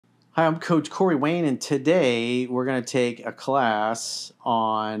Hi, I'm Coach Corey Wayne, and today we're going to take a class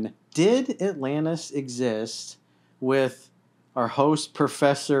on Did Atlantis Exist with our host,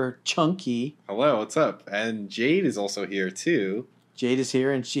 Professor Chunky. Hello, what's up? And Jade is also here too. Jade is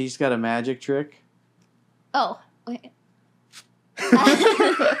here, and she's got a magic trick. Oh, wait.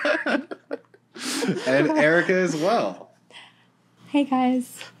 And Erica as well. Hey,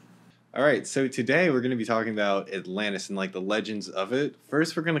 guys. All right, so today we're going to be talking about Atlantis and like the legends of it.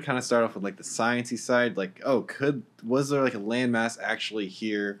 First, we're going to kind of start off with like the sciencey side, like was there like a landmass actually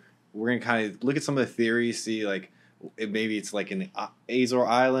here? We're going to kind of look at some of the theories, see like maybe it's like in the Azore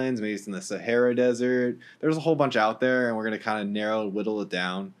Islands, maybe it's in the Sahara Desert. There's a whole bunch out there, and we're going to kind of whittle it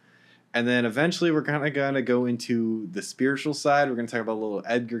down. And then eventually we're kind of going to go into the spiritual side. We're going to talk about a little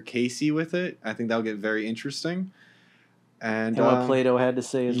Edgar Cayce with it. I think that'll get very interesting. And what Plato had to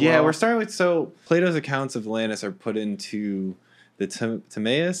say as well. Yeah, we're starting with, so Plato's accounts of Atlantis are put into the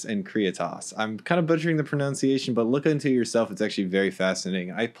Timaeus and Creatas. I'm kind of butchering the pronunciation, but look into it yourself. It's actually very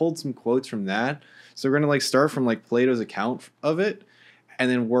fascinating. I pulled some quotes from that. So we're going to like start from like Plato's account of it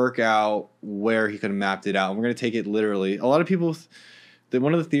and then work out where he could have mapped it out. And we're going to take it literally. A lot of people,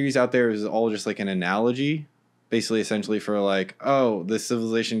 one of the theories out there is all just like an analogy, basically essentially for like, oh, this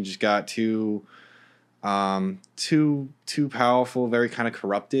civilization just got too powerful, very kind of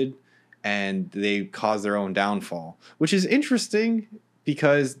corrupted, and they caused their own downfall, which is interesting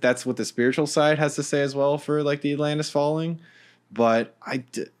because that's what the spiritual side has to say as well for like the Atlantis falling. But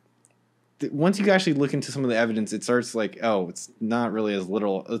once you actually look into some of the evidence, it starts like, oh, it's not really as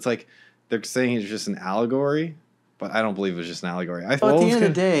literal. It's like they're saying it's just an allegory, but I don't believe it was just an allegory. Well, at the end of the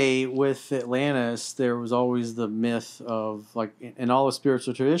day, with Atlantis, there was always the myth of, like, in all the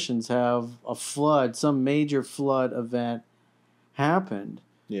spiritual traditions, have a flood, some major flood event happened.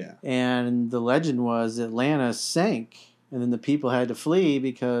 Yeah. And the legend was Atlantis sank, and then the people had to flee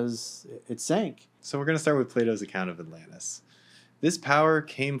because it sank. So we're going to start with Plato's account of Atlantis. This power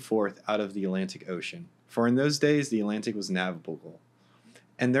came forth out of the Atlantic Ocean, for in those days the Atlantic was navigable.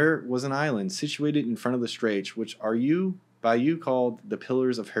 And there was an island situated in front of the straits, which are by you called the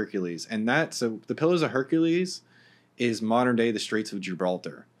Pillars of Hercules. And so the Pillars of Hercules is modern day the Straits of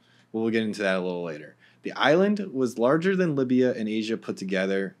Gibraltar. We'll get into that a little later. The island was larger than Libya and Asia put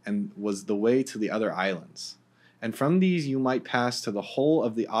together and was the way to the other islands. And from these you might pass to the whole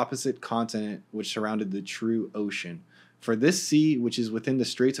of the opposite continent which surrounded the true ocean. For this sea, which is within the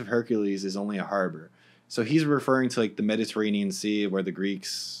Straits of Hercules, is only a harbor. So he's referring to like the Mediterranean Sea where the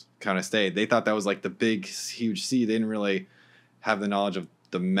Greeks kind of stayed. They thought that was like the big, huge sea. They didn't really have the knowledge of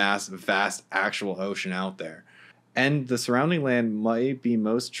the vast actual ocean out there. And the surrounding land might be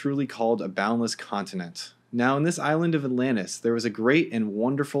most truly called a boundless continent. Now in this island of Atlantis, there was a great and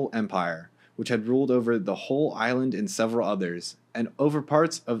wonderful empire, which had ruled over the whole island and several others, and over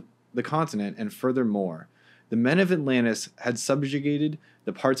parts of the continent and furthermore. The men of Atlantis had subjugated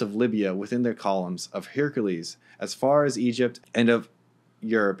the parts of Libya within their columns, of Hercules as far as Egypt, and of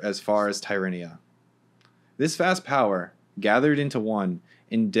Europe as far as Tyrrhenia. This vast power, gathered into one,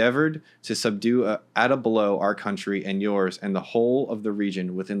 endeavored to subdue at a blow our country and yours and the whole of the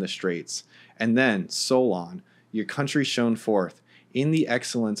region within the straits. And then, Solon, your country shone forth. In the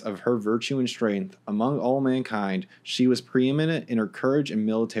excellence of her virtue and strength among all mankind, she was preeminent in her courage and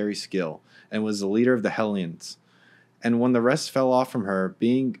military skill, and was the leader of the Hellenes. And when the rest fell off from her,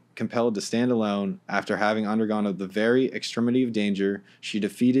 being compelled to stand alone, after having undergone the very extremity of danger, she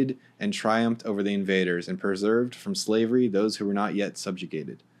defeated and triumphed over the invaders, and preserved from slavery those who were not yet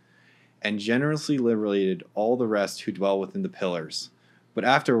subjugated, and generously liberated all the rest who dwell within the pillars. But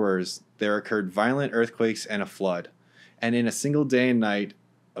afterwards there occurred violent earthquakes and a flood, and in a single day and night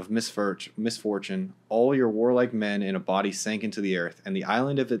of misfortune, all your warlike men in a body sank into the earth, and the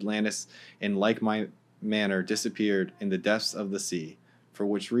island of Atlantis in like manner disappeared in the depths of the sea, for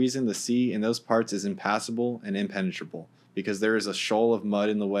which reason the sea in those parts is impassable and impenetrable, because there is a shoal of mud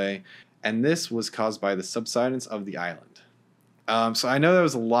in the way, and this was caused by the subsidence of the island. So I know there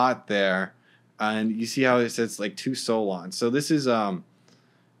was a lot there, and you see how it says like to Solon. So this is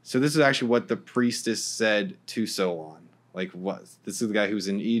actually what the priestess said to Solon. Like what? This is the guy who was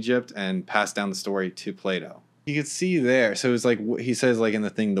in Egypt and passed down the story to Plato. You can see there. So it's like he says, like in the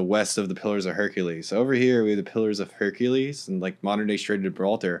thing, the west of the Pillars of Hercules. So over here we have the Pillars of Hercules and like modern day Strait of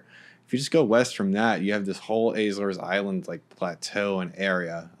Gibraltar. If you just go west from that, you have this whole Azores Island like plateau and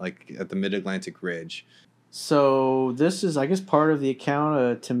area, like at the Mid-Atlantic Ridge. So this is, I guess, part of the account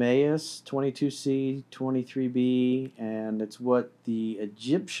of Timaeus, 22c, 23b, and it's what the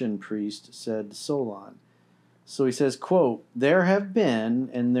Egyptian priest said to Solon. So he says, quote, "There have been,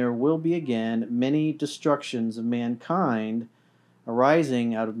 and there will be again, many destructions of mankind,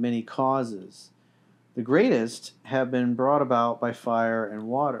 arising out of many causes. The greatest have been brought about by fire and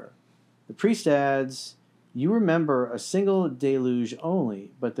water. The priest adds, you remember a single deluge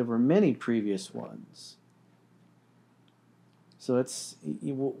only, but there were many previous ones. So it's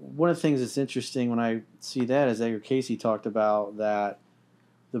one of the things that's interesting when I see that is Edgar Cayce talked about that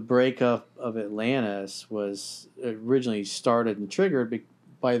the breakup of Atlantis was originally started and triggered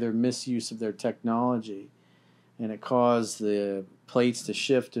by their misuse of their technology, and it caused the plates to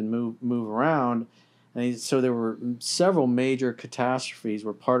shift and move around. And so there were several major catastrophes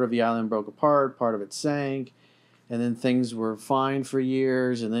where part of the island broke apart, part of it sank, and then things were fine for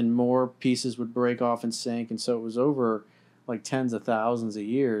years, and then more pieces would break off and sink, and so it was over like tens of thousands of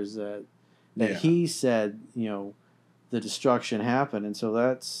years that he said, the destruction happened. And so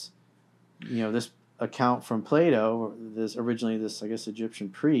that's, this account from Plato, I guess, Egyptian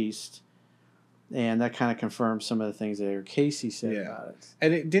priest, and that kind of confirms some of the things that Edgar Cayce said about it.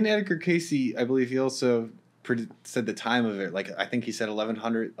 And didn't Edgar Cayce, I believe he also said the time of it, like I think he said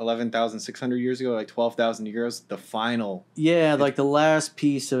 11,600 years ago, like 12,000 years, the final. Yeah, like the last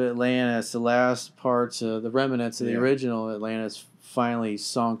piece of Atlantis, the last parts of the remnants of the original Atlantis finally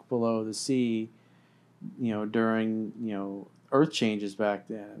sunk below the sea, during, earth changes back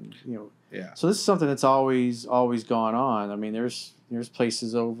then, Yeah. So this is something that's always gone on. I mean, there's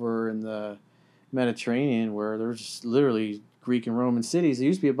places over in the Mediterranean where there's just literally Greek and Roman cities that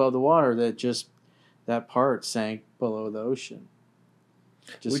used to be above the water that part sank below the ocean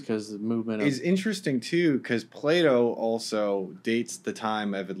just because the movement is interesting too, because Plato also dates the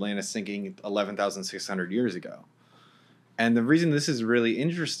time of Atlantis sinking 11,600 years ago. And the reason this is really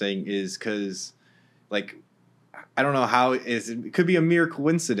interesting is because, like, I don't know how it could be a mere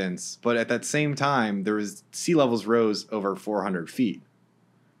coincidence, but at that same time, sea levels rose over 400 feet,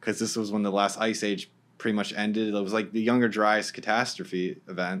 because this was when the last ice age pretty much ended. It was like the Younger Dryas catastrophe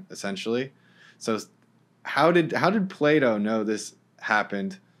event, essentially. So how did Plato know this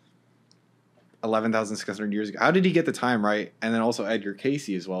happened 11,600 years ago? How did he get the time right? And then also Edgar Cayce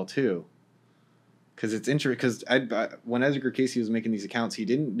as well too. Because it's interesting, because when Edgar Cayce was making these accounts, he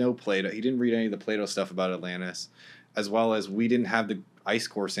didn't know Plato. He didn't read any of the Plato stuff about Atlantis, as well as we didn't have the ice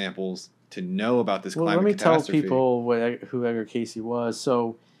core samples to know about this climate catastrophe. Let me tell people who Edgar Cayce was.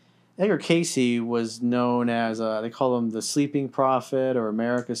 So Edgar Cayce was known as, they call him the sleeping prophet or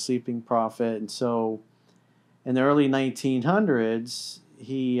America's sleeping prophet. And so in the early 1900s,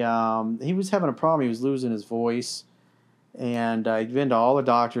 he was having a problem. He was losing his voice. And I'd been to all the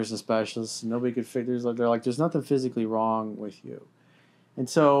doctors and specialists, and nobody could figure. They're like, "There's nothing physically wrong with you," and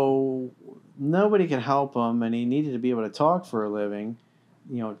so nobody could help him. And he needed to be able to talk for a living,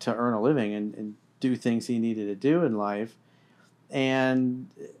 to earn a living and do things he needed to do in life. And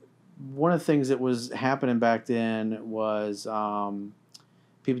one of the things that was happening back then was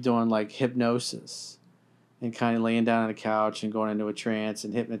people doing like hypnosis and kind of laying down on a couch and going into a trance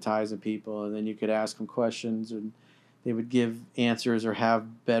and hypnotizing people, and then you could ask them questions and they would give answers or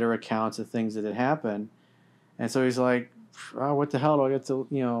have better accounts of things that had happened. And so he's like, oh, what the hell do I get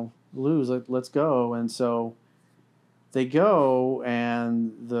to, lose? Let's go. And so they go,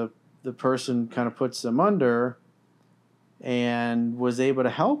 and the person kind of puts them under and was able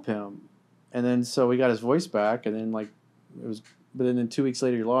to help him. And then so he got his voice back, and then but then 2 weeks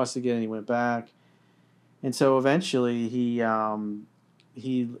later he lost again and he went back. And so eventually I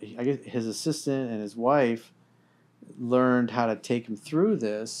guess his assistant and his wife learned how to take him through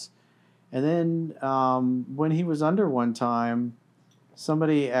this. And then when he was under one time,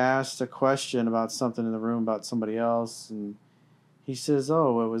 somebody asked a question about something in the room about somebody else, and he says,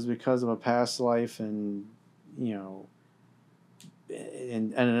 oh, it was because of a past life and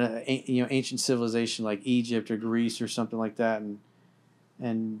ancient civilization like Egypt or Greece or something like that.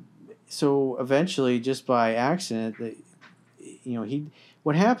 And so eventually, just by accident,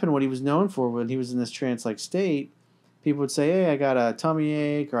 what happened, what he was known for when he was in this trance-like state, people would say, hey, I got a tummy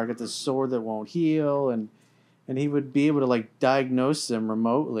ache, or I got this sore that won't heal, and he would be able to diagnose them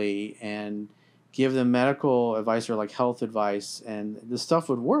remotely and give them medical advice or health advice, and the stuff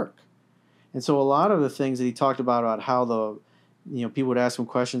would work. And so a lot of the things that he talked about how people would ask him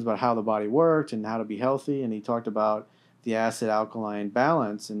questions about how the body worked and how to be healthy, and he talked about the acid-alkaline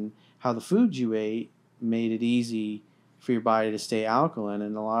balance and how the food you ate made it easy for your body to stay alkaline,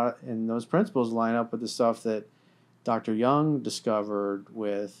 and those principles line up with the stuff that Dr. Young discovered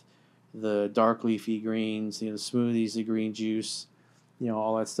with the dark leafy greens, the smoothies, the green juice,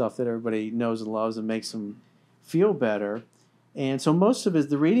 all that stuff that everybody knows and loves and makes them feel better. And so most of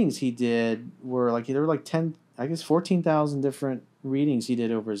the readings he did were there were 14,000 different readings he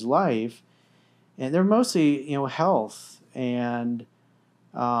did over his life, and they're mostly health and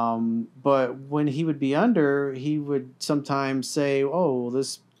but when he would be under, he would sometimes say, "Oh,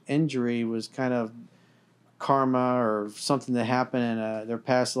 this injury was kind of karma or something that happened in their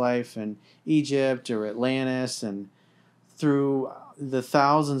past life in Egypt or Atlantis." And through the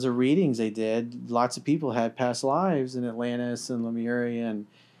thousands of readings they did, lots of people had past lives in Atlantis and Lemuria, and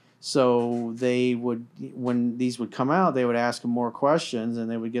so they would, when these would come out, they would ask him more questions, and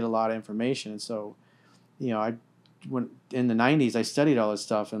they would get a lot of information. And so, I when in the 90s, I studied all this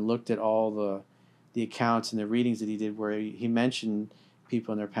stuff and looked at all the accounts and the readings that he did where he mentioned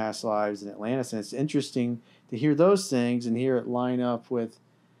people in their past lives in Atlantis. And it's interesting to hear those things and hear it line up with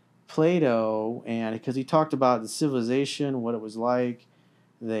Plato, and because he talked about the civilization, what it was like.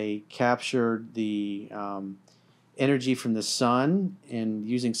 They captured the energy from the sun and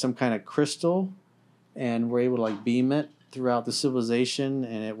using some kind of crystal, and were able to like beam it throughout the civilization,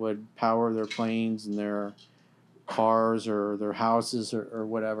 and it would power their planes and their cars or their houses or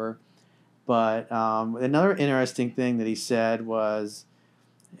whatever. But another interesting thing that he said was,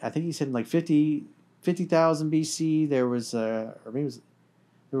 I think he said in like 50,000 BC, there was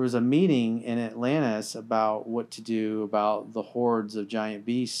there was a meeting in Atlantis about what to do about the hordes of giant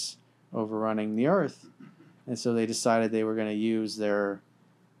beasts overrunning the earth. And so they decided they were going to use their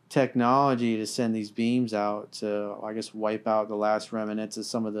technology to send these beams out to, I guess, wipe out the last remnants of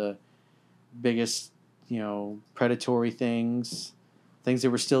some of the biggest, predatory things that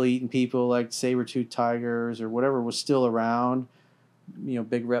were still eating people, like saber-toothed tigers or whatever was still around,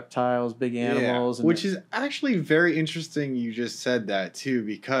 big reptiles, big animals. Yeah, which is actually very interesting you just said that, too,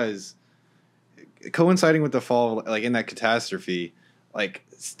 because coinciding with the fall, like in that catastrophe, like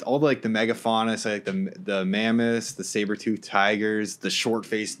all the megafauna, so like the mammoths, the saber-toothed tigers, the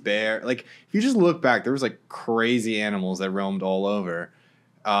short-faced bear. Like if you just look back, there was like crazy animals that roamed all over.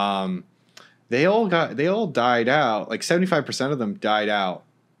 They all died out. Like 75% of them died out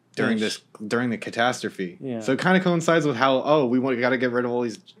during the catastrophe. Yeah. So it kind of coincides with how we got to get rid of all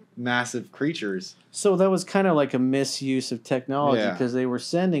these massive creatures. So that was kind of like a misuse of technology, Yeah. because they were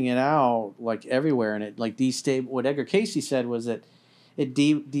sending it out like everywhere, and it like what Edgar Cayce said was that it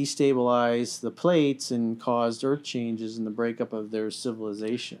destabilized the plates and caused earth changes and the breakup of their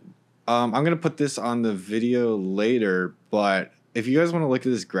civilization. I'm going to put this on the video later, but if you guys want to look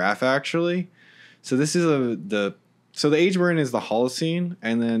at this graph, actually, so this is so the age we're in is the Holocene,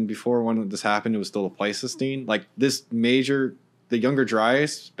 and then before when this happened, it was still the Pleistocene. Like the Younger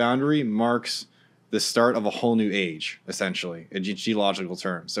Dryas boundary marks the start of a whole new age, essentially, a geological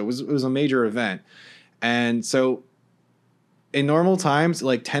term. So it was a major event, and so in normal times,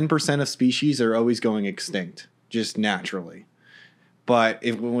 like 10% of species are always going extinct, just naturally. But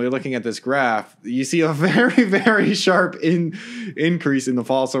when we're looking at this graph, you see a very, very sharp increase in the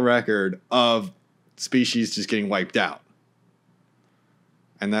fossil record of species just getting wiped out.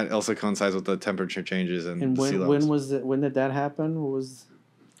 And that also coincides with the temperature changes and the sea levels. When did that happen?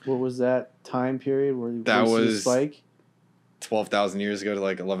 What was that time period where that was was the spike? 12,000 years ago to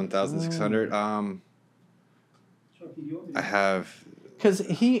like 11,600. I have, because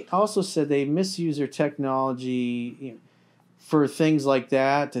he also said they misuse their technology, for things like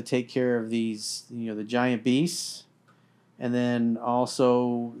that, to take care of these, the giant beasts. And then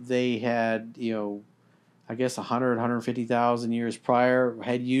also they had, I guess 150,000 years prior,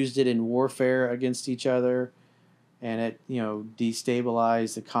 had used it in warfare against each other. And it,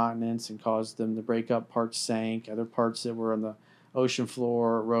 destabilized the continents and caused them to break up. Parts sank, other parts that were on the ocean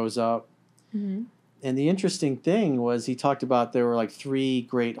floor rose up. Mm-hmm. And the interesting thing was he talked about there were like 3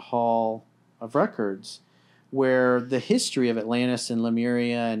 great hall of records, where the history of Atlantis and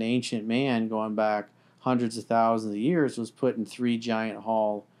Lemuria and ancient man going back hundreds of thousands of years was put in 3 giant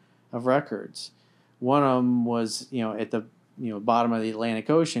hall of records. One of them was, at the bottom of the Atlantic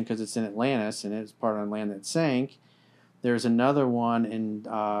Ocean, because it's in Atlantis and it's part of land that sank. There's another one in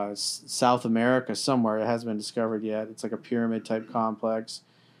South America somewhere. It hasn't been discovered yet. It's like a pyramid type complex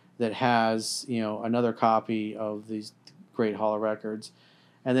that has, another copy of these great hall of records.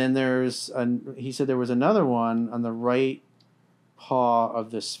 And then he said there was another one on the right paw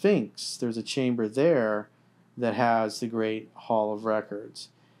of the Sphinx. There's a chamber there that has the great hall of records.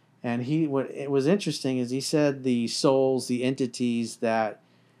 And what it was interesting is he said the souls, the entities that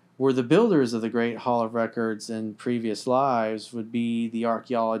were the builders of the great hall of records in previous lives would be the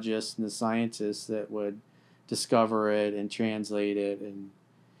archaeologists and the scientists that would discover it and translate it and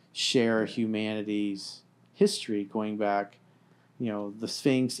share humanity's history going back, the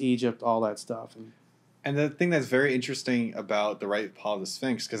Sphinx, Egypt, all that stuff. And the thing that's very interesting about the right paw of the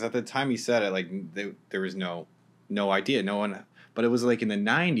Sphinx, because at the time he said it, like there was no idea, no one. But it was like in the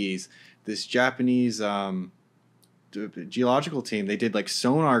 90s, this Japanese geological team, they did like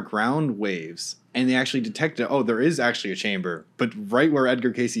sonar ground waves, and they actually detected, oh, there is actually a chamber, but right where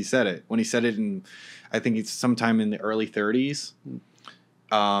Edgar Cayce said it, when he said it in, I think it's sometime in the early 30s,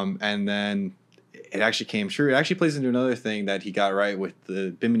 and then it actually came true. It actually plays into another thing that he got right with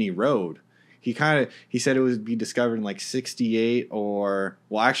the Bimini Road. He said it would be discovered in like 68 or,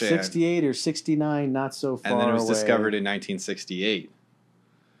 well, actually 68 or 69, not so far away. And then it was discovered in 1968.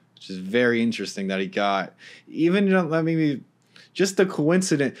 Which is very interesting that he got. Even, just the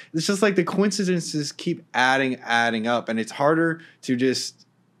coincidence. It's just like the coincidences keep adding up. And it's harder to just,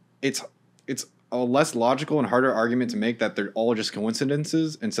 it's a less logical and harder argument to make that they're all just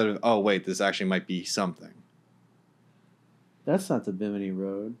coincidences instead of, oh, wait, this actually might be something. That's not the Bimini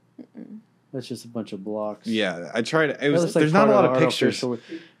Road. Mm-mm. That's just a bunch of blocks. Yeah, I tried. There's not a lot of pictures.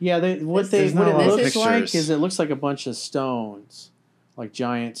 Yeah, what it looks like is it looks like a bunch of stones, like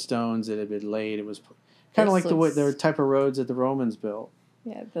giant stones that had been laid. It was kind of like the type of roads that the Romans built.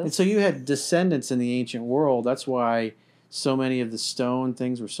 Yeah, and so you had descendants in the ancient world. That's why so many of the stone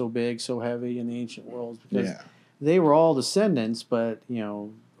things were so big, so heavy in the ancient world, because they were all descendants. But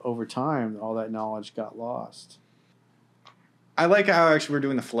over time, all that knowledge got lost. I like how actually we're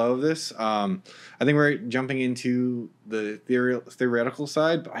doing the flow of this. I think we're jumping into the theoretical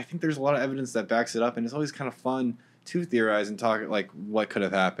side, but I think there's a lot of evidence that backs it up, and it's always kind of fun to theorize and talk like what could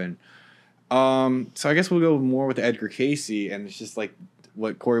have happened. So I guess we'll go more with Edgar Cayce, and it's just like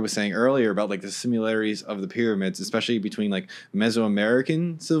what Corey was saying earlier about like the similarities of the pyramids, especially between like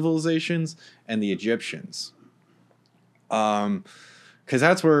Mesoamerican civilizations and the Egyptians. Because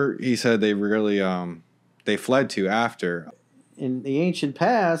that's where he said they really they fled to after. In the ancient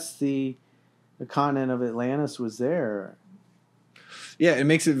past, the continent of Atlantis was there. Yeah, it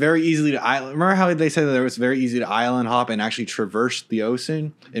makes it very easily to island. Remember how they said that it was very easy to island hop and actually traverse the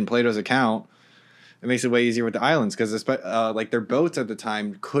ocean in Plato's account? It makes it way easier with the islands because like their boats at the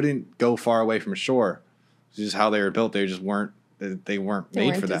time couldn't go far away from shore. It's just how they were built. They just weren't. They weren't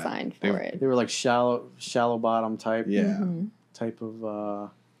made for that. Designed for it. They were like shallow bottom type. Yeah. Mm-hmm. Type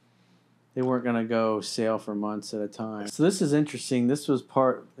of. They weren't going to go sail for months at a time. So this is interesting. This was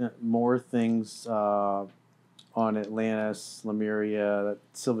more things on Atlantis, Lemuria, that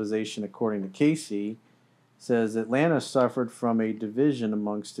civilization, according to Cayce, says Atlantis suffered from a division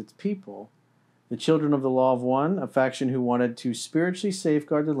amongst its people. The children of the law of one, a faction who wanted to spiritually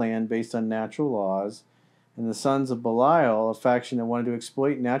safeguard the land based on natural laws, and the sons of Belial, a faction that wanted to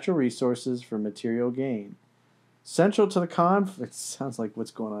exploit natural resources for material gain. Central to the conflict, sounds like what's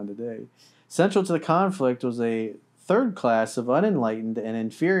going on today. Central to the conflict was a third class of unenlightened and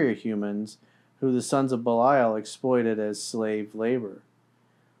inferior humans who the sons of Belial exploited as slave labor.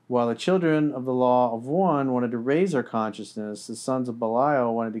 While the children of the law of one wanted to raise their consciousness, the sons of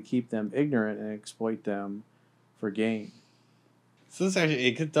Belial wanted to keep them ignorant and exploit them for gain. So this actually,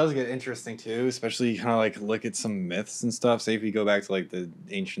 it does get interesting too, especially kind of like look at some myths and stuff. Say if you go back to like the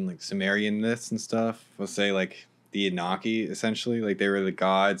ancient like Sumerian myths and stuff, we'll say like the Anunnaki, essentially, like they were the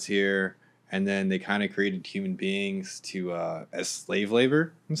gods here, and then they kind of created human beings to as slave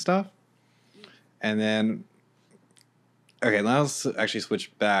labor and stuff. And then, okay, now let's actually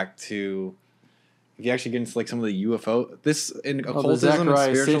switch back to if you actually get into like some of the UFO, this in occultism and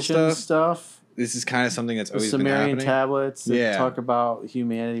spiritual stuff. This is kind of something that's always been happening. Sumerian tablets that talk about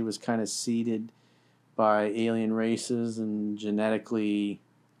humanity was kind of seeded by alien races and genetically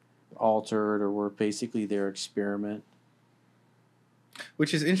altered, or were basically their experiment.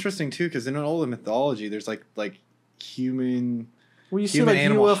 Which is interesting too, because in all the mythology, there's like human. Well, you see like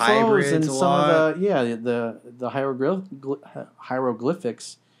UFOs and some of the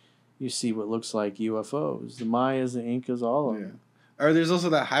hieroglyphics. You see what looks like UFOs. The Mayas, the Incas, all of them. Or there's also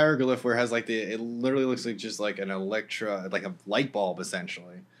that hieroglyph where it has like it literally looks like just like an like a light bulb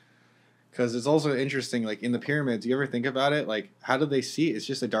essentially. Because it's also interesting, like in the pyramids, you ever think about it? Like, how did they see? It's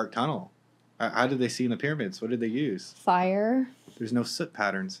just a dark tunnel. How did they see in the pyramids? What did they use? Fire. There's no soot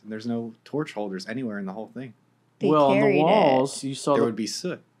patterns. And there's no torch holders anywhere in the whole thing. On the walls, you saw there would be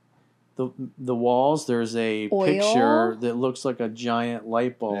soot. The walls, there's a picture that looks like a giant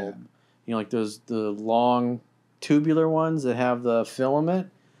light bulb. Yeah. You know, like the long tubular ones that have the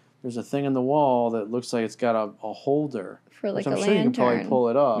filament. There's a thing in the wall that looks like it's got a holder. For like a lantern. I'm sure you can probably pull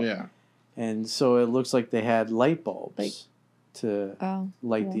it up. Yeah. And so it looks like they had light bulbs to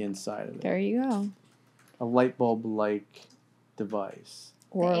light the inside of it. There you go. A light bulb-like device.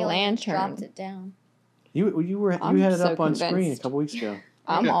 Or a lantern. Dropped it down. You had it up on screen a couple weeks ago.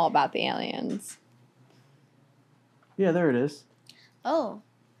 I'm all about the aliens. Yeah, there it is. Oh,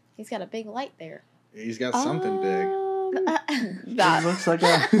 he's got a big light there. He's got something big. It That looks like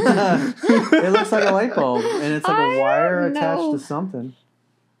a it looks like a light bulb, and it's like I a wire don't attached know. to something.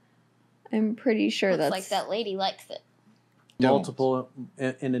 I'm pretty sure Looks that's like that lady likes it. Don't. Multiple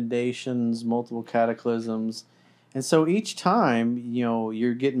inundations, multiple cataclysms, and so each time,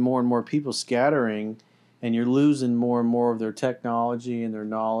 you're getting more and more people scattering, and you're losing more and more of their technology and their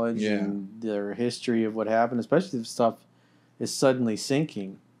knowledge Yeah. and their history of what happened, especially if stuff is suddenly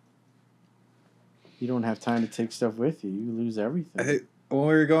sinking. You don't have time to take stuff with you. You lose everything. I think when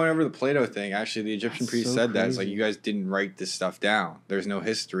we were going over the Plato thing, actually, the Egyptian That's priest so said that. It's like, crazy. you guys didn't write this stuff down. There's no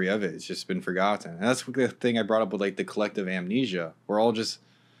history of it. It's just been forgotten. And that's the thing I brought up with, like, the collective amnesia. We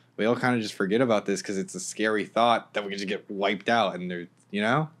all kind of just forget about this because it's a scary thought that we could just get wiped out. And they're,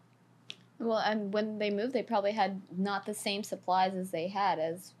 Well, and when they moved, they probably had not the same supplies as they had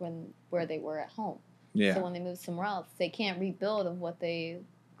as where they were at home. Yeah. So when they moved somewhere else, they can't rebuild of what they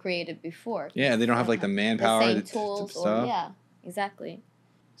created before. Yeah, they don't have, like, the manpower. The same to tools, stuff. yeah, exactly.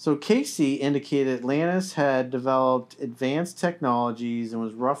 So Cayce indicated Atlantis had developed advanced technologies and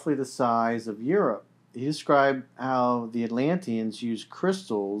was roughly the size of Europe. He described how the Atlanteans used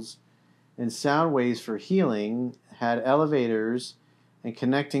crystals and sound waves for healing, had elevators and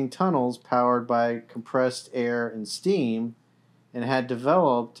connecting tunnels powered by compressed air and steam, and had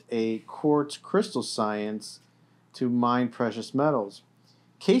developed a quartz crystal science to mine precious metals.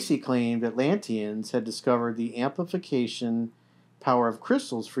 Cayce claimed Atlanteans had discovered the amplification power of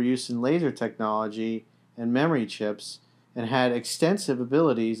crystals for use in laser technology and memory chips, and had extensive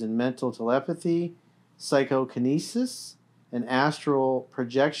abilities in mental telepathy, psychokinesis, and astral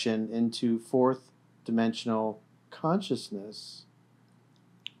projection into fourth-dimensional consciousness.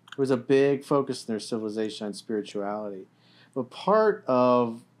 There was a big focus in their civilization on spirituality. But part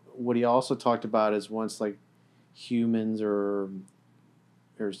of what he also talked about is once like humans or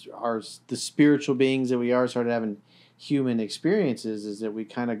are the spiritual beings that we are started having human experiences, is that we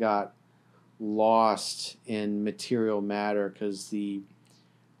kind of got lost in material matter because the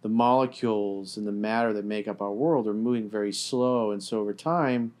molecules and the matter that make up our world are moving very slow, and so over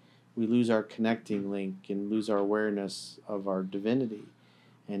time we lose our connecting link and lose our awareness of our divinity.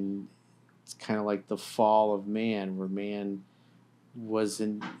 And it's kind of like the fall of man, where man was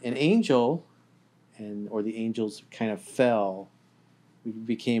an angel, or the angels kind of fell. We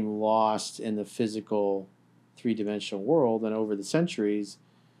became lost in the physical three-dimensional world, and over the centuries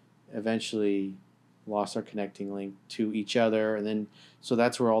eventually lost our connecting link to each other. And then so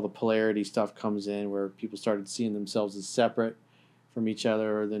that's where all the polarity stuff comes in, where people started seeing themselves as separate from each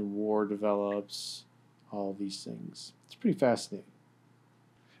other. Then war develops, all these things. It's pretty fascinating.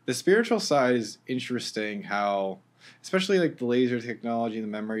 The spiritual side is interesting, how, especially like the laser technology and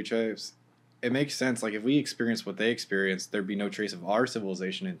the memory chips, it makes sense. Like, if we experience what they experienced, there'd be no trace of our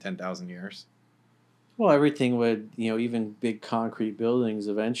civilization in 10,000 years. Well, everything would, even big concrete buildings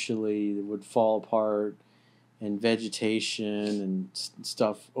eventually would fall apart, and vegetation and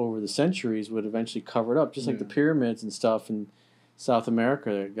stuff over the centuries would eventually cover it up, just like the pyramids and stuff in South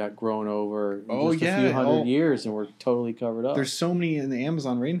America that got grown over in just a few hundred years and were totally covered up. There's so many in the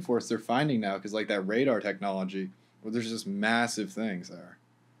Amazon rainforest they're finding now because, like, that radar technology, where there's just massive things there.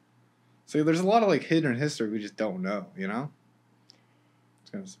 So there's a lot of, like, hidden history we just don't know,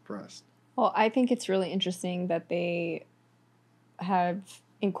 It's kind of suppressed. Well, I think it's really interesting that they have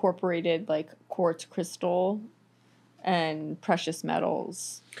incorporated like quartz crystal and precious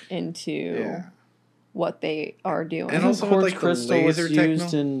metals into what they are doing. And also quartz with, like, crystal the was laser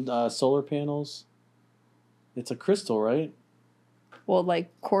used in solar panels. It's a crystal, right? Well, like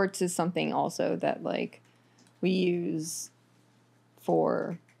quartz is something also that like we use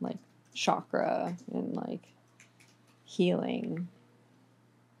for like chakra and like healing.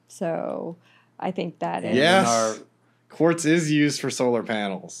 So I think that is Yes. Quartz is used for solar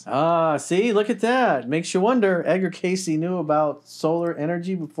panels. See, look at that. Makes you wonder. Edgar Cayce knew about solar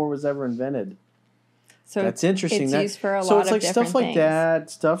energy before it was ever invented. so That's interesting. It's That- used for a so lot it's of like different stuff like things. that,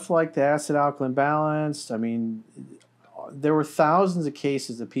 stuff like the acid alkaline balance. I mean, there were thousands of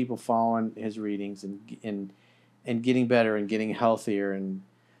cases of people following his readings and getting better and getting healthier. And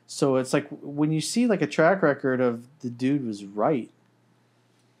so it's like when you see like a track record of the dude was right,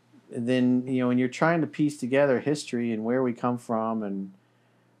 and then when you're trying to piece together history and where we come from, and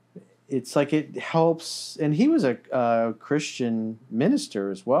it's like it helps. And he was a Christian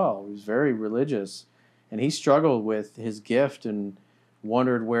minister as well. He was very religious, and he struggled with his gift and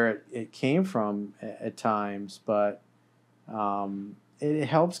wondered where it came from at times. But it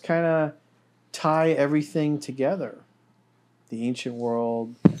helps kind of tie everything together. The ancient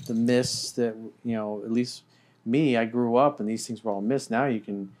world, the myths that, at least me, I grew up and these things were all myths. Now you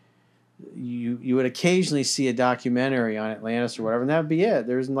can you would occasionally see a documentary on Atlantis or whatever, and that'd be it.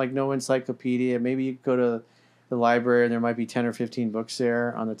 There's like no encyclopedia. Maybe you go to the library and there might be 10 or 15 books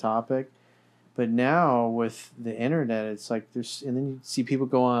there on the topic. But now with the internet, it's like and then you see people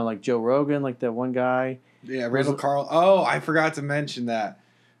go on like Joe Rogan, like that one guy. Yeah, Randall Carl. Oh, I forgot to mention that.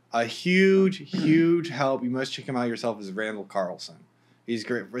 A huge help. You must check him out yourself. Is Randall Carlson. He's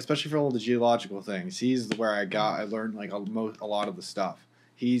great, especially for all the geological things. He's where I learned like a lot of the stuff.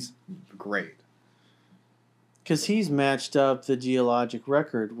 He's great. Because he's matched up the geologic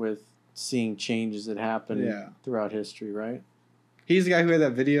record with seeing changes that happen throughout history, right? He's the guy who had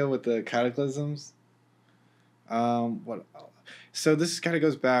that video with the cataclysms. What? So this kind of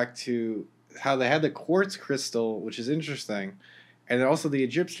goes back to how they had the quartz crystal, which is interesting, and then also the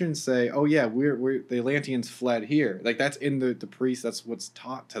Egyptians say, "Oh yeah, we're the Atlanteans fled here." Like that's in the priest. That's what's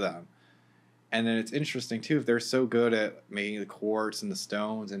taught to them. And then it's interesting too, if they're so good at making the quartz and the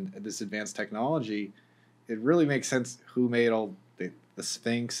stones and this advanced technology, it really makes sense who made all the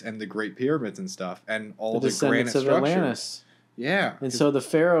Sphinx and the Great Pyramids and stuff, and all the granite structures. Of Atlantis. Yeah. And so the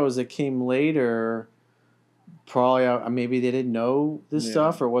pharaohs that came later, probably maybe they didn't know this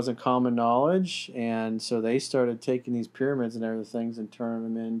stuff or it wasn't common knowledge, and so they started taking these pyramids and other things and turning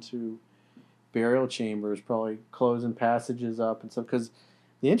them into burial chambers, probably closing passages up and stuff. Because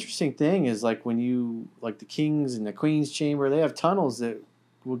the interesting thing is, like when you like the king's and the queen's chamber, they have tunnels that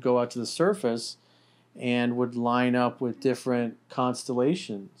would go out to the surface and would line up with different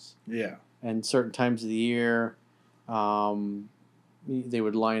constellations. Yeah. And certain times of the year, they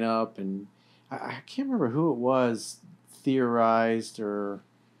would line up, and I can't remember who it was theorized or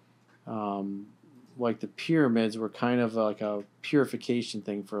like the pyramids were kind of like a purification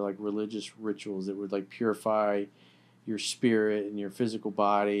thing for like religious rituals that would like purify your spirit and your physical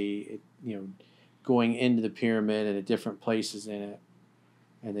body, going into the pyramid and at different places in it,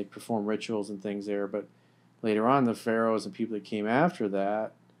 and they perform rituals and things there. But later on, the pharaohs and people that came after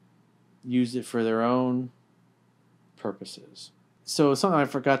that used it for their own purposes. So something I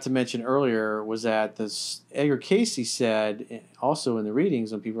forgot to mention earlier was that this Edgar Cayce said also in the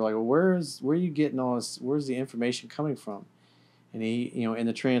readings when people are like, well, where are you getting all this? Where's the information coming from? And he, in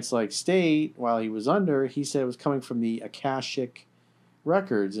the trance-like state, while he was under, he said it was coming from the Akashic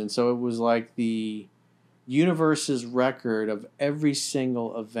records. And so it was like the universe's record of every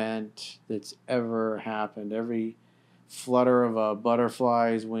single event that's ever happened, every flutter of a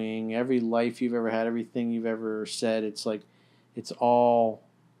butterfly's wing, every life you've ever had, everything you've ever said. It's like, it's all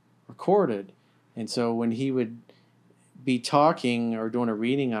recorded. And so when he would be talking or doing a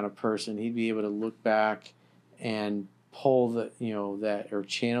reading on a person, he'd be able to look back and pull that or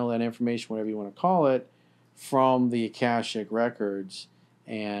channel that information, whatever you want to call it, from the Akashic records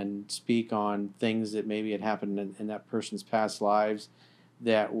and speak on things that maybe had happened in that person's past lives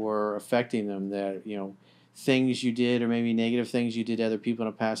that were affecting them, that things you did or maybe negative things you did to other people in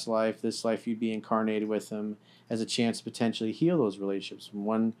a past life, this life you'd be incarnated with them as a chance to potentially heal those relationships. In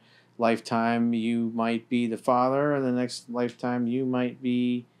one lifetime you might be the father, and the next lifetime you might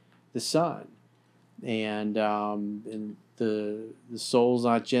be the son. And the soul's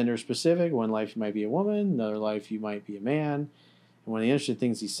not gender specific. One life you might be a woman, another life you might be a man. And one of the interesting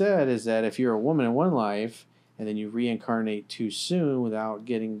things he said is that if you're a woman in one life and then you reincarnate too soon without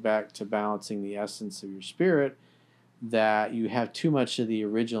getting back to balancing the essence of your spirit, that you have too much of the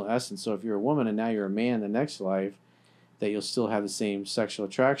original essence. So if you're a woman and now you're a man in the next life, that you'll still have the same sexual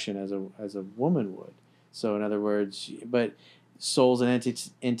attraction as a woman would. So in other words, but souls and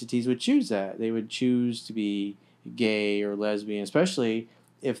entities would choose that. They would choose to be gay or lesbian, especially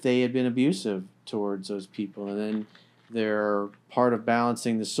if they had been abusive towards those people. And then their part of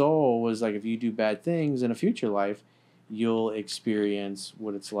balancing the soul was like, if you do bad things in a future life, you'll experience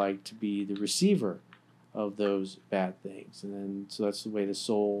what it's like to be the receiver of those bad things. And then so that's the way the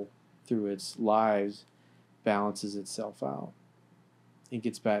soul, through its lives, balances itself out. It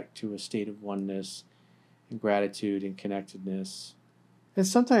gets back to a state of oneness and gratitude and connectedness. And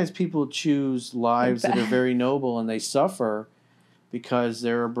sometimes people choose lives that are very noble and they suffer because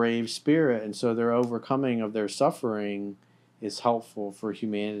they're a brave spirit, and so their overcoming of their suffering is helpful for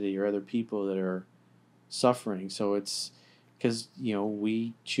humanity or other people that are suffering. So it's because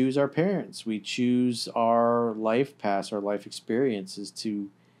we choose our parents, we choose our life paths, our life experiences to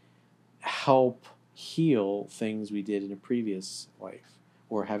help heal things we did in a previous life,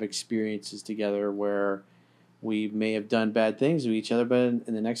 or have experiences together where we may have done bad things to each other, but in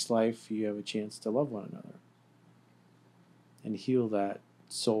the next life you have a chance to love one another and heal that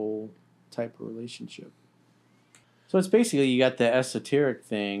soul type of relationship. So it's basically, you got the esoteric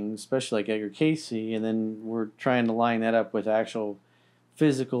thing, especially like Edgar Cayce, and then we're trying to line that up with actual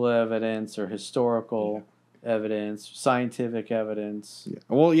physical evidence or historical evidence, scientific evidence. Yeah.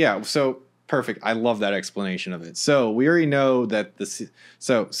 Well, yeah. So perfect. I love that explanation of it. So we already know that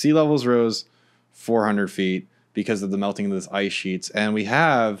sea levels rose 400 feet because of the melting of those ice sheets, and we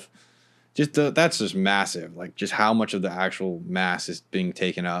have that's just massive. Like just how much of the actual mass is being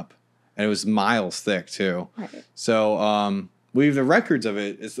taken up, and it was miles thick too. Right. So we have the records of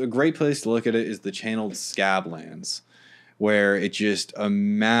it. It's a great place to look at it. Is the channeled scablands, where it's just a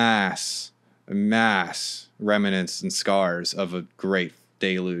mass remnants and scars of a great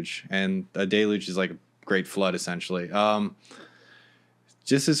deluge, and a deluge is like a great flood essentially.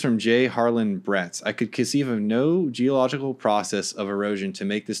 This is from J. Harlan Bretz. I could conceive of no geological process of erosion to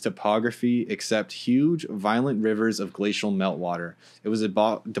make this topography except huge, violent rivers of glacial meltwater. It was a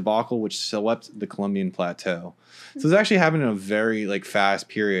debacle which swept the Colombian plateau. So this actually happened in a very fast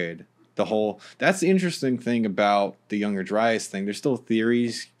period. That's the interesting thing about the Younger Dryas thing. There's still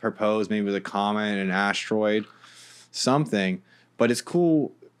theories proposed, maybe with a comet, an asteroid, something. But it's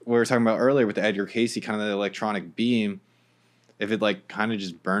cool. We were talking about earlier with the Edgar Cayce, kind of the electronic beam. If it kind of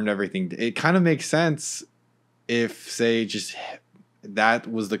just burned everything, it kind of makes sense if, say, just that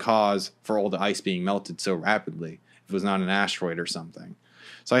was the cause for all the ice being melted so rapidly. If it was not an asteroid or something.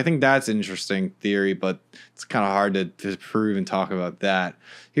 So I think that's an interesting theory, but it's kind of hard to prove and talk about that.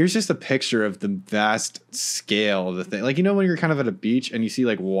 Here's just a picture of the vast scale of the thing. When you're kind of at a beach and you see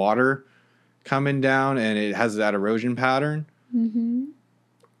water coming down and it has that erosion pattern. Mm-hmm.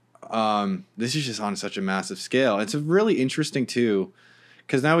 This is just on such a massive scale. It's really interesting too,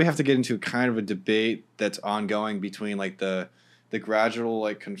 because now we have to get into kind of a debate that's ongoing between the gradual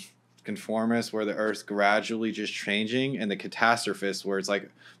conformist, where the Earth's gradually just changing, and the catastrophist, where it's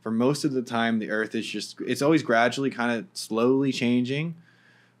for most of the time the Earth is it's always gradually kind of slowly changing,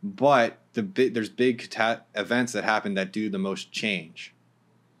 but there's big events that happen that do the most change.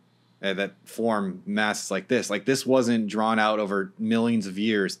 That form masses like this. This wasn't drawn out over millions of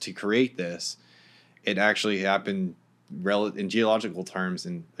years to create this. It actually happened in geological terms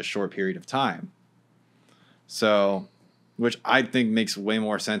in a short period of time. So, which I think makes way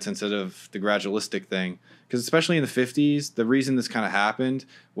more sense instead of the gradualistic thing. Because especially in the 50s, the reason this kind of happened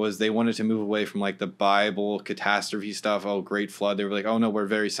was they wanted to move away from the Bible catastrophe stuff. Oh, great flood. They were like, oh no, we're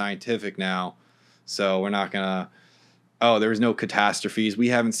very scientific now. So we're not going to... Oh, there was no catastrophes. We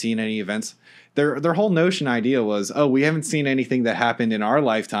haven't seen any events. Their whole idea was, oh, we haven't seen anything that happened in our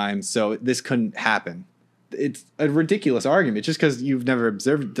lifetime, so this couldn't happen. It's a ridiculous argument. Just because you've never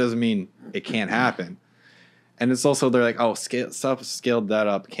observed it doesn't mean it can't happen. And it's also, they're like, oh, scaled that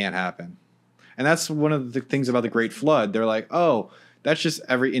up, can't happen. And that's one of the things about the Great Flood. They're like, oh, that's just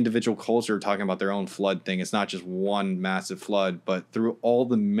every individual culture talking about their own flood thing. It's not just one massive flood, but through all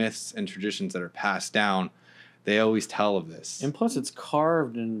the myths and traditions that are passed down, they always tell of this. And plus, it's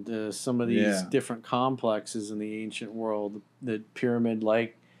carved into some of these different complexes in the ancient world. The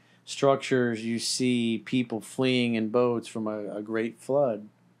pyramid-like structures, you see people fleeing in boats from a great flood.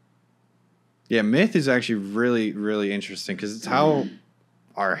 Yeah, myth is actually really, really interesting because it's how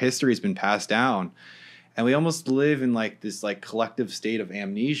our history has been passed down. And we almost live in this collective state of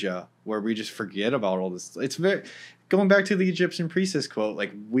amnesia where we just forget about all this. It's very... Going back to the Egyptian priestess quote,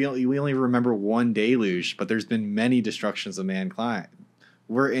 we only remember one deluge, but there's been many destructions of mankind.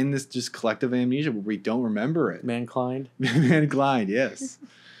 We're in this just collective amnesia where we don't remember it. Mankind? Mankind, yes.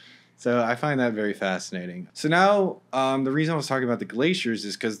 So I find that very fascinating. So now the reason I was talking about the glaciers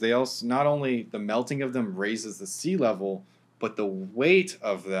is because they also, not only the melting of them raises the sea level, but the weight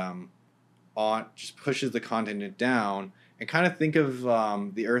of them just pushes the continent down. And kind of think of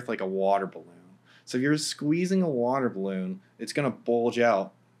the Earth like a water balloon. So if you're squeezing a water balloon, it's going to bulge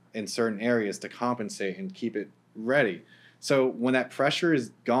out in certain areas to compensate and keep it ready. So when that pressure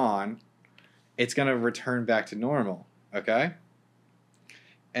is gone, it's going to return back to normal, okay?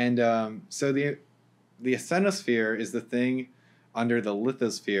 And so the asthenosphere is the thing under the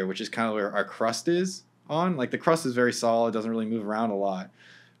lithosphere, which is kind of where our crust is on. The crust is very solid, doesn't really move around a lot.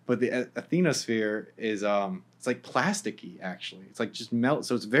 But the asthenosphere is it's plasticky, actually. It's just melt.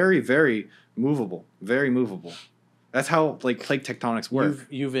 So it's very, very movable. Very movable. That's how plate tectonics work.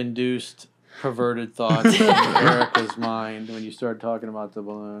 You've induced perverted thoughts in Erica's mind when you started talking about the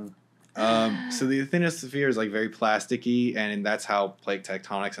balloon. So the asthenosphere is very plasticky, and that's how plate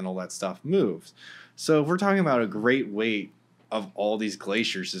tectonics and all that stuff moves. So if we're talking about a great weight of all these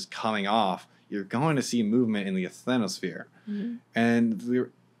glaciers just coming off, you're going to see movement in the asthenosphere. Mm-hmm. And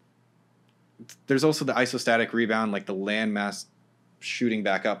there's also the isostatic rebound, the landmass shooting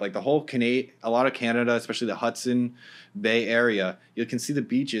back up. The whole a lot of Canada, especially the Hudson Bay area, you can see the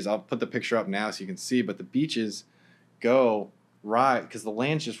beaches. I'll put the picture up now so you can see, but the beaches go rise because the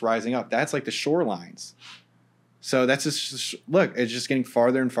land's just rising up. That's like the shorelines. So that's just look. It's just getting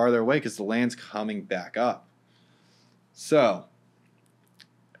farther and farther away because the land's coming back up. So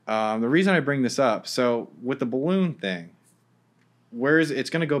the reason I bring this up, so with the balloon thing, it's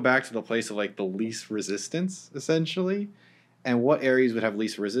going to go back to the place of like the least resistance essentially, and what areas would have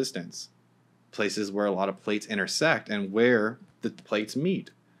least resistance? Places where a lot of plates intersect and where the plates meet.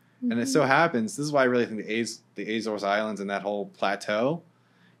 Mm-hmm. And it so happens, this is why I really think the Azores Islands and that whole plateau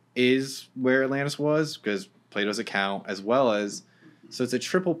is where Atlantis was, because Plato's account, as well as, so it's a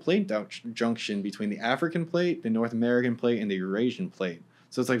triple plate junction between the African plate, the North American plate, and the Eurasian plate.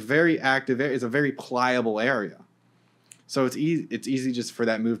 So it's like very active, it's a very pliable area. So it's easy just for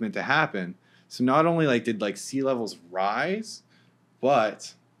that movement to happen. So not only like did like sea levels rise,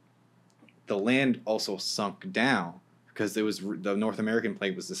 but the land also sunk down because it was the North American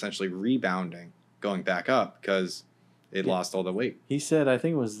plate was essentially rebounding, going back up because it lost all the weight. He said, I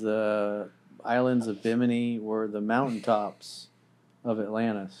think it was the islands of Bimini were the mountaintops of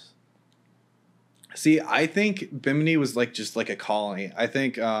Atlantis. See, I think Bimini was like just like a colony. I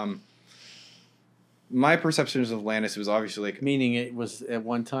think my perceptions of Atlantis was obviously like, meaning it was at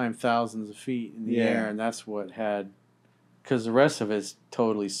one time thousands of feet in the air, and that's what had, because the rest of it's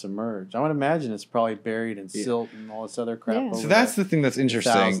totally submerged. I would imagine it's probably buried in silt and all this other crap. Yeah. Over so that's the thing that's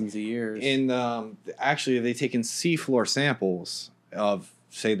interesting. Thousands of years. Actually, they've taken seafloor samples of,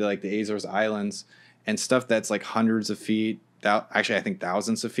 say, the Azores Islands and stuff that's like hundreds of feet. Actually, I think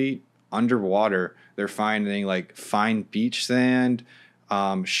thousands of feet underwater. They're finding like fine beach sand,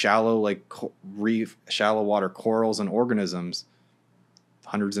 shallow like reef, shallow water corals and organisms,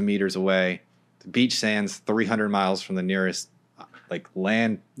 hundreds of meters away. The beach sand's 300 miles from the nearest like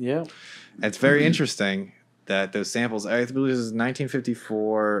land. Yeah, it's very interesting that those samples. I believe this is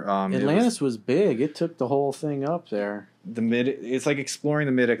 1954. Atlantis was big. It took the whole thing up there. It's like exploring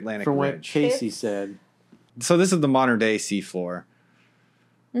the mid-Atlantic From what ridge. Cayce said. So this is the modern day seafloor.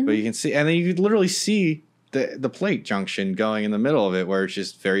 Mm-hmm. But you can see, and then you could literally see the plate junction going in the middle of it, where it's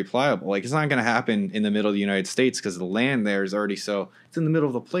just very pliable. Like it's not going to happen in the middle of the United States because the land there is already it's in the middle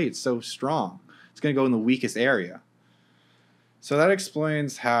of the plate, it's so strong. It's going to go in the weakest area. So that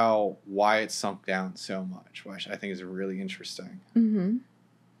explains why it sunk down so much, which I think is really interesting. Mm-hmm.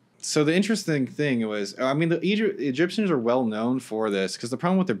 So the interesting thing was, I mean, the Egyptians are well known for this because the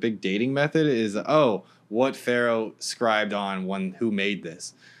problem with their big dating method is, what pharaoh scribed on who made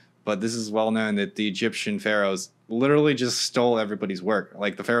this. But this is well known that the Egyptian pharaohs literally just stole everybody's work.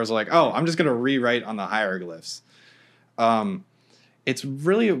 Like the pharaohs are like, I'm just going to rewrite on the hieroglyphs. It's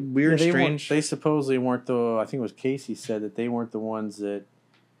really a weird, strange. They supposedly weren't I think it was Cayce said that they weren't the ones that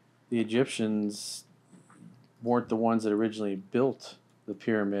the Egyptians weren't the ones that originally built the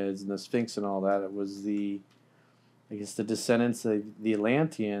pyramids and the Sphinx and all that. It was the descendants of the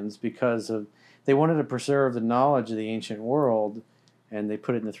Atlanteans because they wanted to preserve the knowledge of the ancient world, and they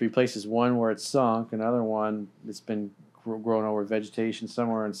put it in the three places. One where it's sunk, another one that's been grown over vegetation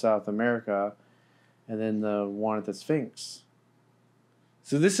somewhere in South America, and then the one at the Sphinx.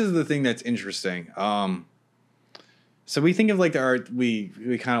 So this is the thing that's interesting. So we think of like the art, we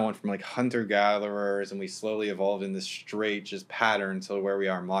kind of went from like hunter-gatherers and we slowly evolved in this straight just pattern to where we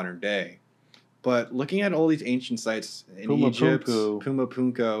are modern day. But looking at all these ancient sites in Egypt,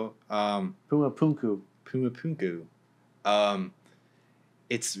 Pumapunku,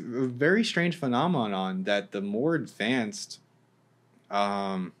 it's a very strange phenomenon that the more advanced...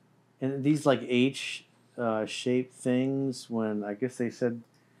 and these like H-shaped things, when I guess they said,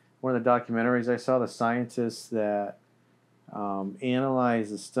 one of the documentaries I saw, the scientists that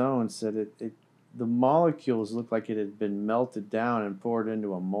analyzed the stone said the molecules looked like it had been melted down and poured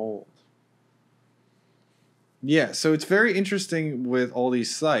into a mold. Yeah, so it's very interesting with all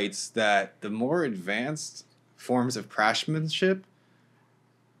these sites that the more advanced forms of craftsmanship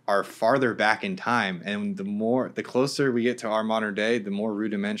are farther back in time, and the closer we get to our modern day, the more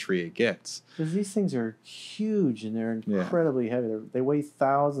rudimentary it gets. Because these things are huge and they're incredibly heavy. They weigh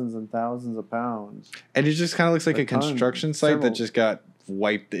thousands and thousands of pounds. And it just kind of looks like a construction site that just got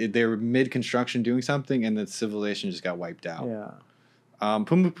wiped. They were mid-construction doing something, and the civilization just got wiped out. Yeah.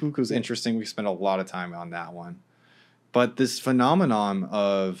 Pumapunku is interesting. We spent a lot of time on that one. But this phenomenon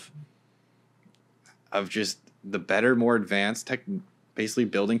of just the better, more advanced basically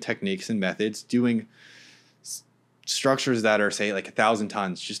building techniques and methods, doing structures that are, say, like 1,000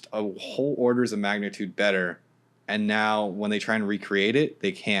 tons, just a whole orders of magnitude better. And now when they try and recreate it,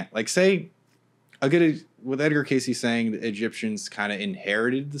 they can't. Like, say, with Edgar Cayce saying the Egyptians kind of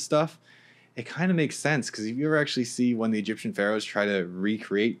inherited the stuff, it kind of makes sense, because if you ever actually see when the Egyptian pharaohs try to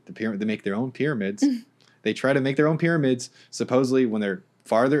recreate the pyramid, they make their own pyramids. They try to make their own pyramids, supposedly when they're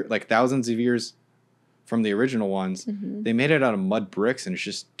farther, like thousands of years from the original ones. Mm-hmm. They made it out of mud bricks, and it's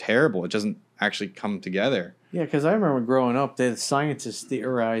just terrible. It doesn't actually come together. Yeah, because I remember growing up, the scientists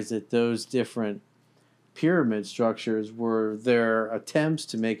theorized that those different pyramid structures were their attempts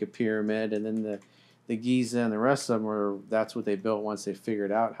to make a pyramid, and then the Giza and the rest of them that's what they built once they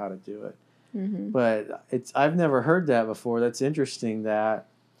figured out how to do it. Mm-hmm. But I've never heard that before. That's interesting that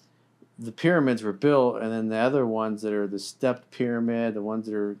the pyramids were built, and then the other ones that are the stepped pyramid, the ones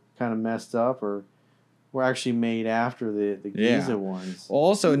that are kind of messed up, were actually made after the Giza ones. Well,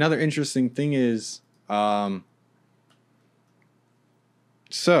 also, another interesting thing is,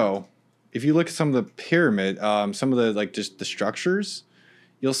 so if you look at some of the pyramid, some of the like just the structures,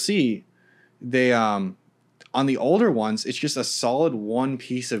 you'll see they on the older ones, it's just a solid one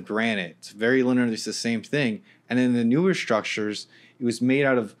piece of granite. It's very linear. It's the same thing. And in the newer structures, it was made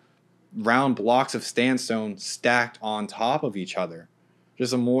out of round blocks of sandstone stacked on top of each other.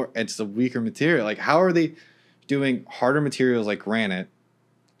 It's a weaker material. Like, how are they doing harder materials like granite,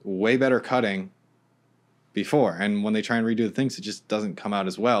 way better cutting before? And when they try and redo the things, it just doesn't come out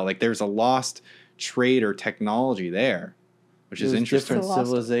as well. Like, there's a lost trade or technology there, which is interesting. Different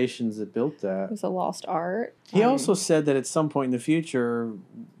civilizations that built that. It was a lost art. He also said that at some point in the future,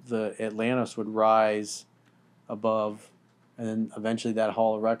 the Atlantis would rise above, and then eventually that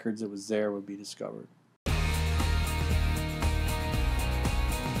Hall of Records that was there would be discovered.